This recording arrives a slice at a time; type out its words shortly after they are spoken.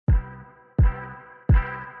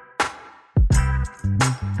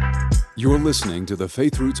You're listening to the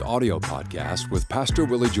Faith Roots audio podcast with Pastor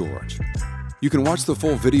Willie George. You can watch the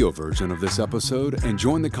full video version of this episode and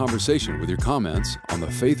join the conversation with your comments on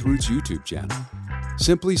the Faith Roots YouTube channel.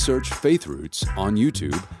 Simply search Faith Roots on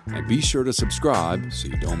YouTube and be sure to subscribe so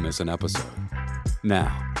you don't miss an episode.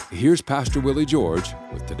 Now, here's Pastor Willie George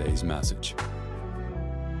with today's message.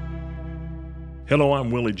 Hello,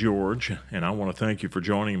 I'm Willie George, and I want to thank you for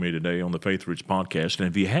joining me today on the Faith Roots podcast. And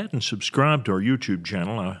if you hadn't subscribed to our YouTube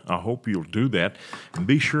channel, I hope you'll do that. And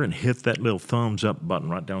be sure and hit that little thumbs up button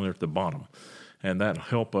right down there at the bottom. And that'll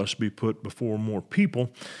help us be put before more people.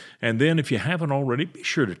 And then if you haven't already, be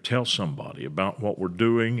sure to tell somebody about what we're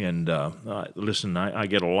doing. And listen, I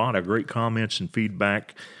get a lot of great comments and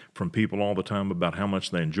feedback from people all the time about how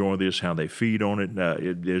much they enjoy this, how they feed on it.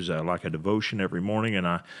 It is like a devotion every morning, and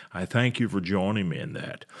I thank you for joining me in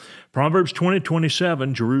that. Proverbs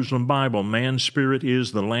 20:27, Jerusalem Bible, man's spirit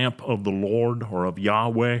is the lamp of the Lord or of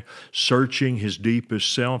Yahweh, searching his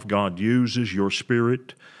deepest self. God uses your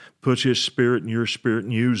spirit, puts his spirit in your spirit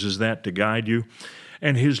and uses that to guide you.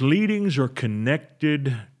 And his leadings are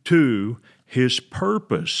connected to his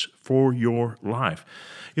purpose for your life.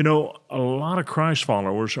 You know, a lot of Christ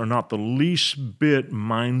followers are not the least bit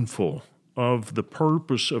mindful of the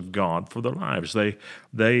purpose of God for their lives. They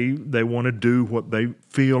want to do what they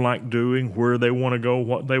feel like doing, where they want to go,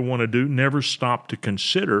 what they want to do, never stop to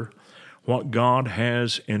consider what God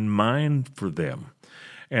has in mind for them.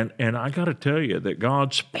 And I got to tell you that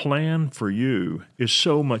God's plan for you is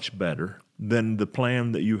so much better than the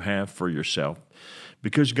plan that you have for yourself,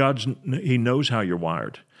 because He knows how you're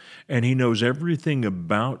wired, and He knows everything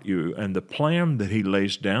about you, and the plan that He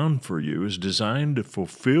lays down for you is designed to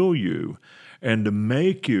fulfill you and to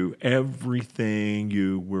make you everything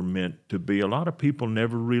you were meant to be. A lot of people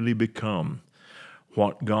never really become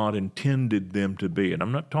what God intended them to be. And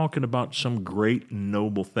I'm not talking about some great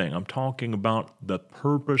noble thing. I'm talking about the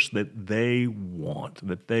purpose that they want,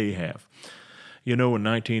 that they have. You know, in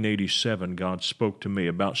 1987, God spoke to me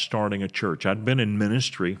about starting a church. I'd been in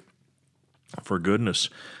ministry, for goodness,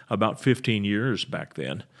 about 15 years back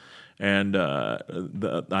then. And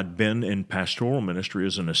I'd been in pastoral ministry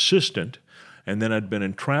as an assistant, and then I'd been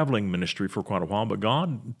in traveling ministry for quite a while, but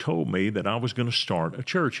God told me that I was going to start a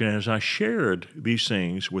church. And as I shared these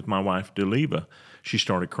things with my wife, Deleva, she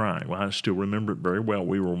started crying. Well, I still remember it very well.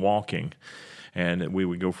 We were walking, and we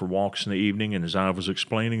would go for walks in the evening, and as I was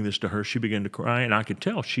explaining this to her, she began to cry, and I could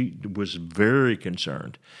tell she was very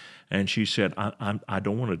concerned. And she said, I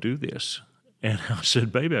don't want to do this. And I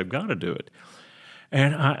said, baby, I've got to do it.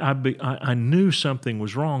 And I knew something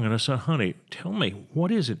was wrong, and I said, honey, tell me,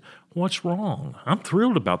 what is it? What's wrong? I'm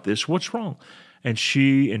thrilled about this. What's wrong? And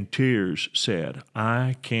she, in tears, said,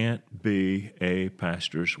 I can't be a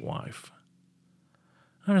pastor's wife.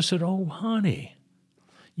 And I said, oh, honey,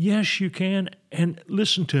 yes, you can. And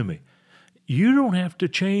listen to me. You don't have to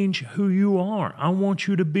change who you are. I want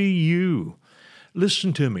you to be you.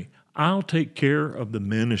 Listen to me. I'll take care of the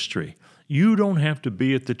ministry. You don't have to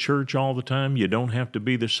be at the church all the time. You don't have to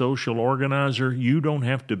be the social organizer. You don't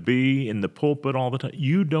have to be in the pulpit all the time.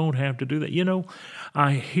 You don't have to do that. You know,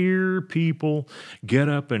 I hear people get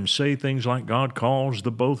up and say things like God calls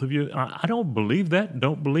the both of you. I don't believe that.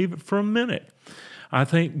 Don't believe it for a minute. I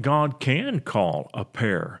think God can call a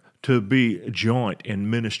pair to be joint in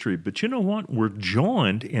ministry. But you know what? We're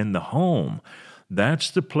joined in the home.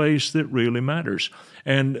 That's the place that really matters.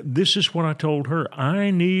 And this is what I told her.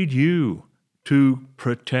 I need you to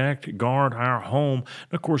protect, guard our home.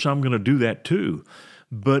 And of course, I'm going to do that too.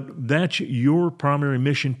 But that's your primary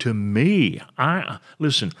mission to me.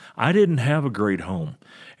 Listen, I didn't have a great home.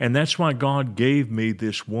 And that's why God gave me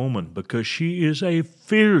this woman, because she is a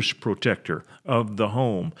fierce protector of the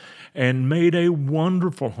home and made a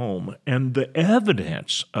wonderful home. And the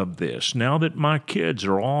evidence of this, now that my kids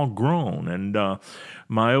are all grown, and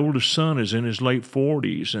my oldest son is in his late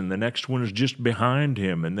 40s, and the next one is just behind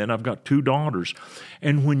him, and then I've got 2 daughters.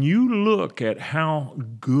 And when you look at how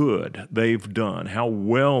good they've done, how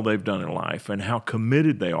well they've done in life, and how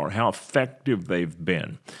committed they are, how effective they've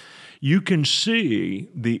been, you can see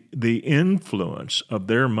the influence of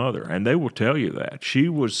their mother, and they will tell you that. She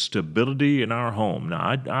was stability in our home.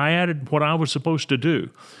 Now, I added what I was supposed to do,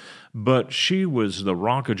 but she was the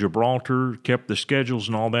Rock of Gibraltar, kept the schedules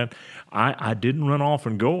and all that. I didn't run off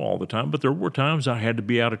and go all the time, but there were times I had to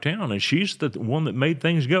be out of town, and she's the one that made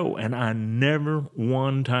things go, and I never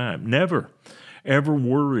one time, never, ever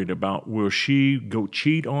worried about will she go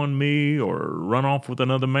cheat on me or run off with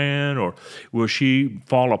another man, or will she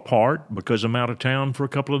fall apart because I'm out of town for a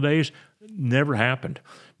couple of days. Never happened,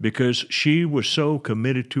 because she was so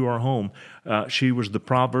committed to our home. She was the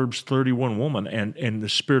Proverbs 31 woman, and the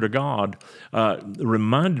Spirit of God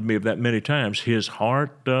reminded me of that many times. His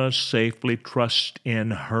heart does safely trust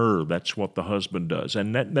in her. That's what the husband does,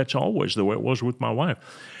 and that's always the way it was with my wife.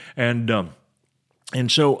 And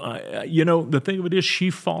so, the thing of it is, she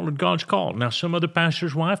followed God's call. Now, some other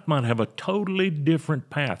pastor's wife might have a totally different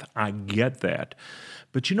path. I get that.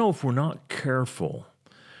 But, if we're not careful,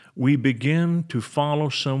 we begin to follow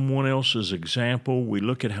someone else's example. We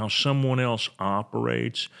look at how someone else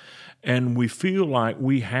operates, and we feel like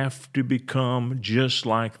we have to become just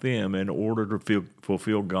like them in order to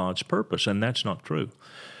fulfill God's purpose, and that's not true.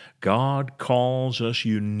 God calls us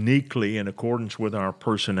uniquely in accordance with our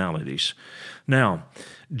personalities. Now,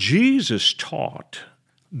 Jesus taught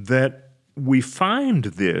that we find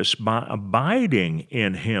this by abiding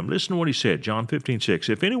in Him. Listen to what He said, John 15:6.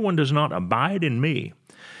 If anyone does not abide in me,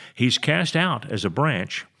 he's cast out as a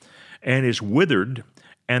branch and is withered,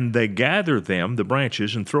 and they gather them, the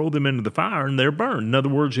branches, and throw them into the fire, and they're burned. In other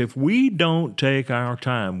words, if we don't take our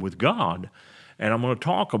time with God, and I'm going to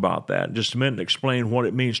talk about that in just a minute and explain what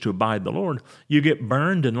it means to abide the Lord, you get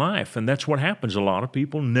burned in life. And that's what happens. A lot of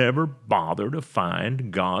people never bother to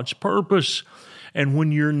find God's purpose. And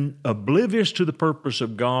when you're oblivious to the purpose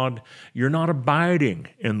of God, you're not abiding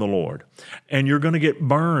in the Lord. And you're going to get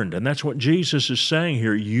burned. And that's what Jesus is saying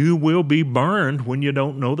here. You will be burned when you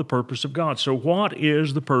don't know the purpose of God. So what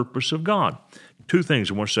is the purpose of God? Two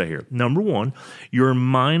things I want to say here. Number one, you're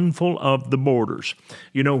mindful of the borders.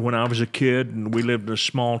 When I was a kid and we lived in a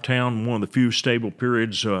small town, one of the few stable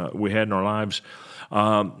periods we had in our lives,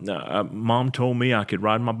 Mom told me I could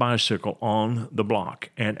ride my bicycle on the block,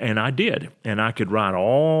 and I did. And I could ride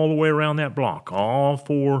all the way around that block, all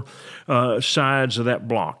four sides of that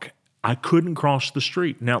block. I couldn't cross the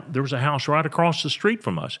street. Now, there was a house right across the street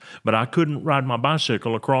from us, but I couldn't ride my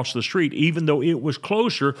bicycle across the street, even though it was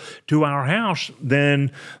closer to our house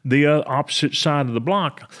than the opposite side of the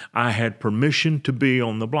block. I had permission to be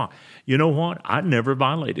on the block. You know what? I never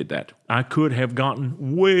violated that. I could have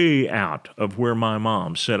gotten way out of where my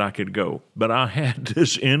mom said I could go, but I had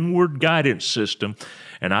this inward guidance system,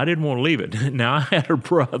 and I didn't want to leave it. Now, I had a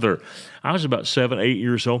brother. I was about 7, 8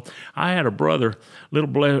 years old. I had a brother,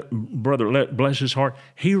 brother, bless his heart.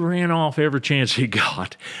 He ran off every chance he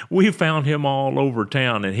got. We found him all over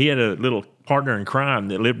town, and he had a little partner in crime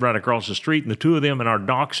that lived right across the street, and the two of them and our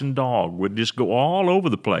dachshund dog would just go all over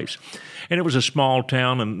the place. And it was a small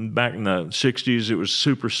town, and back in the 60s, it was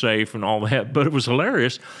super safe and all that, but it was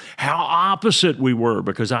hilarious how opposite we were,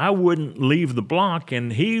 because I wouldn't leave the block,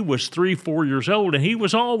 and he was 3, 4 years old, and he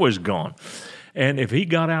was always gone. And if he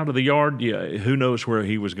got out of the yard, who knows where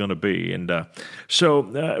he was going to be. And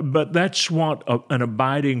but that's what an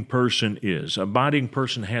abiding person is. Abiding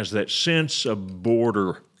person has that sense of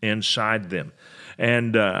border inside them.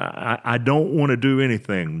 And I don't want to do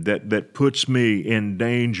anything that puts me in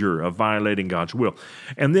danger of violating God's will.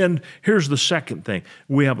 And then here's the second thing.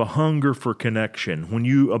 We have a hunger for connection. When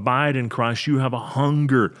you abide in Christ, you have a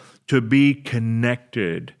hunger to be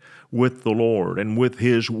connected with the Lord and with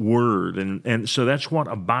His Word. And so that's what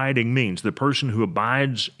abiding means. The person who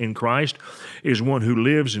abides in Christ is one who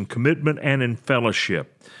lives in commitment and in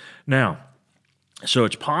fellowship. Now, so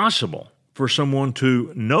it's possible for someone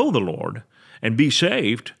to know the Lord and be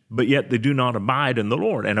saved, but yet they do not abide in the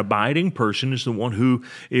Lord. An abiding person is the one who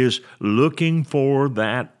is looking for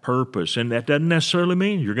that purpose. And that doesn't necessarily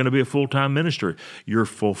mean you're going to be a full-time minister. You're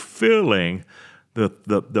fulfilling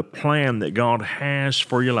the plan that God has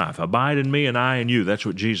for your life. Abide in me and I in you. That's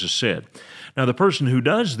what Jesus said. Now, the person who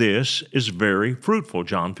does this is very fruitful.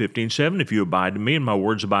 John 15:7, if you abide in me and my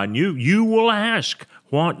words abide in you, you will ask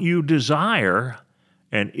what you desire,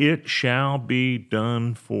 and it shall be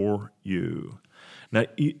done for you.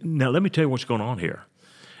 Now let me tell you what's going on here.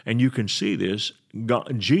 And you can see this.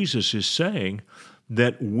 Jesus is saying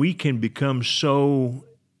that we can become so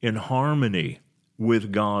in harmony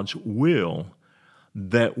with God's will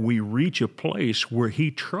that we reach a place where He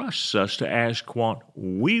trusts us to ask what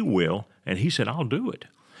we will, and He said, I'll do it.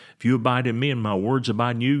 If you abide in me and my words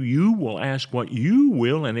abide in you, you will ask what you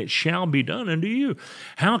will, and it shall be done unto you.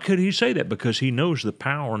 How could He say that? Because He knows the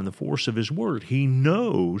power and the force of His word. He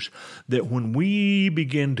knows that when we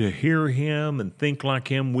begin to hear Him and think like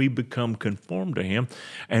Him, we become conformed to Him,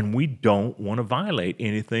 and we don't want to violate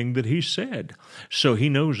anything that He said. So He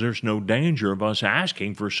knows there's no danger of us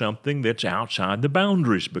asking for something that's outside the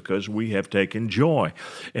boundaries, because we have taken joy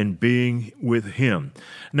in being with Him.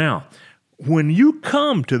 Now, when you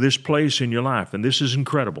come to this place in your life, and this is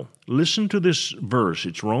incredible, listen to this verse.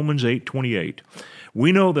 It's Romans 8:28.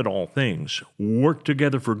 We know that all things work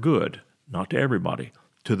together for good, not to everybody,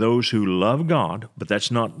 to those who love God, but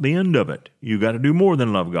that's not the end of it. You got to do more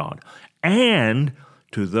than love God. And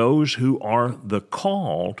to those who are the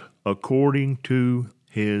called according to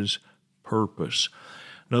His purpose.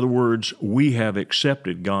 In other words, we have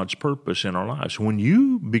accepted God's purpose in our lives. When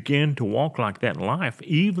you begin to walk like that in life,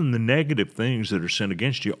 even the negative things that are sent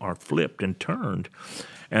against you are flipped and turned,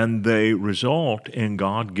 and they result in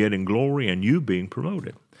God getting glory and you being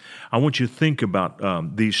promoted. I want you to think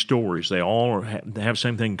about these stories. They all have the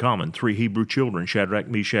same thing in common. 3 Hebrew children, Shadrach,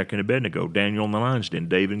 Meshach, and Abednego, Daniel in the lion's den,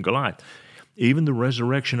 David and Goliath, even the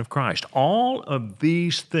resurrection of Christ. All of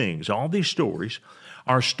these things, all these stories,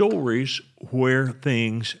 are stories where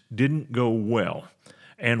things didn't go well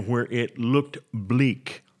and where it looked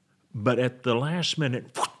bleak. But at the last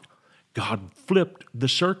minute, God flipped the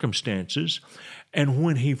circumstances. And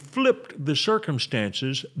when He flipped the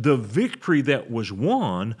circumstances, the victory that was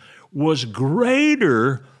won was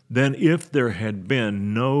greater than if there had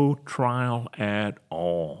been no trial at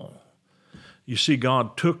all. You see,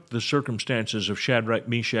 God took the circumstances of Shadrach,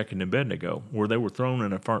 Meshach, and Abednego, where they were thrown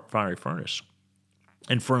in a fiery furnace,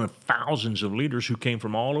 in front of thousands of leaders who came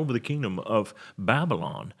from all over the kingdom of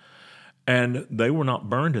Babylon. And they were not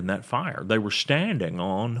burned in that fire. They were standing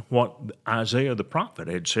on what Isaiah the prophet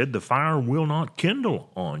had said, the fire will not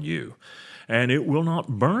kindle on you, and it will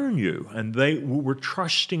not burn you. And they were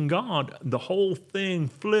trusting God. The whole thing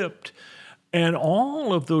flipped. And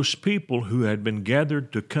all of those people who had been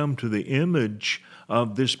gathered to come to the image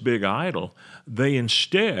of this big idol, they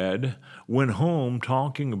instead went home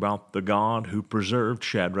talking about the God who preserved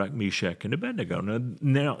Shadrach, Meshach, and Abednego.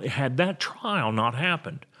 Now, had that trial not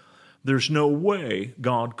happened, there's no way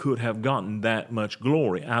God could have gotten that much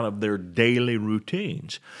glory out of their daily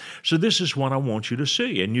routines. So this is what I want you to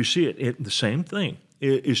see. And you see the same thing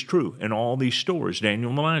is true in all these stories. Daniel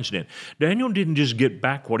in the lion's den. Daniel didn't just get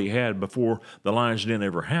back what he had before the lion's den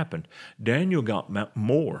ever happened. Daniel got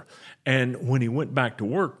more. And when he went back to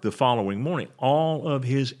work the following morning, all of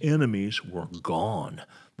his enemies were gone.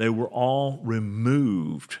 They were all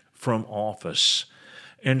removed from office.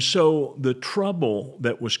 And so the trouble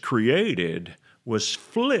that was created was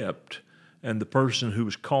flipped, and the person who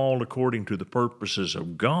was called according to the purposes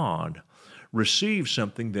of God received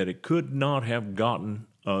something that it could not have gotten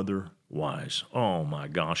otherwise. Oh my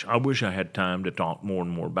gosh, I wish I had time to talk more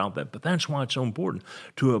and more about that, but that's why it's so important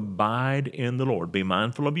to abide in the Lord. Be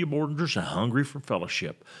mindful of your borders and hungry for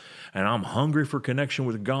fellowship. And I'm hungry for connection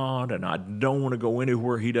with God, and I don't want to go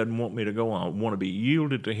anywhere He doesn't want me to go. I want to be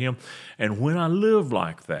yielded to Him. And when I live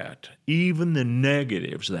like that, even the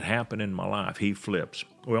negatives that happen in my life, He flips.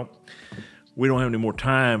 Well, we don't have any more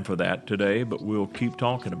time for that today, but we'll keep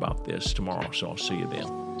talking about this tomorrow, so I'll see you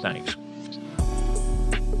then. Thanks.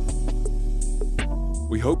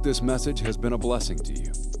 We hope this message has been a blessing to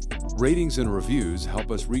you. Ratings and reviews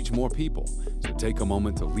help us reach more people, so take a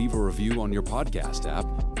moment to leave a review on your podcast app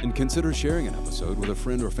and consider sharing an episode with a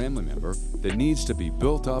friend or family member that needs to be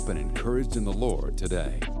built up and encouraged in the Lord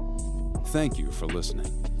today. Thank you for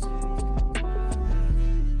listening.